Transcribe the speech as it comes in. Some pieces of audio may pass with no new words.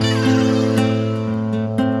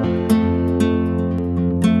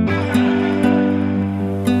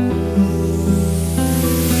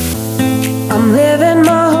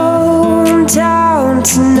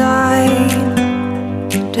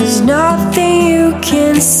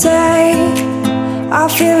to say, I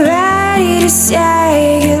feel ready to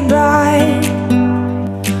say goodbye.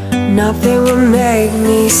 Nothing will make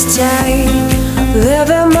me stay.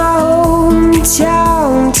 Live in my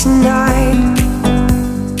hometown tonight.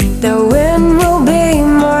 The wind will be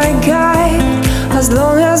my guide, as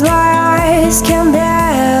long as my eyes can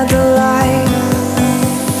bear the light.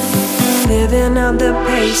 Living at the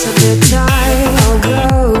pace of the tide, I'll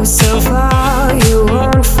go so far you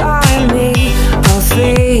won't find me. I'll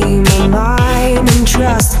free my mind and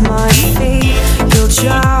trust my feet. You'll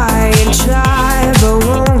try and try but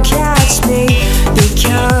won't catch me,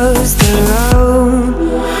 because the road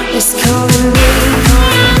is calling me.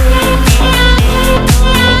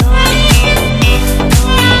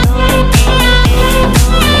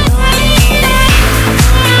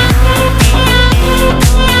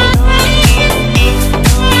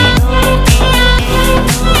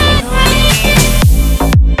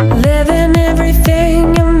 Living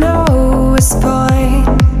everything I know is fine.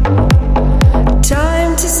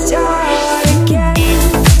 Time to start again.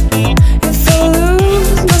 If I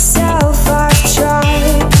lose myself, I've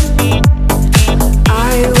tried.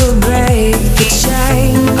 I will break the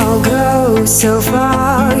chain. I'll go so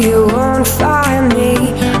far you won't find me.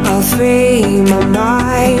 I'll free my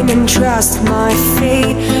mind and trust my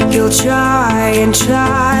feet. You'll try and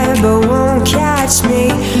try but won't catch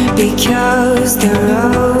me, because the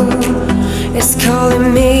road is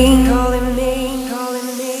calling me.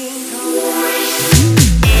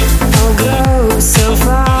 I'll go so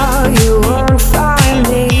far you won't find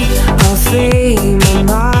me. I'll free my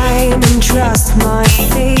mind and trust my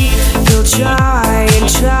feet. You'll try and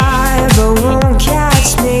try but won't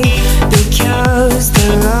catch me, because the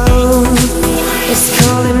road is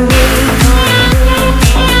calling me.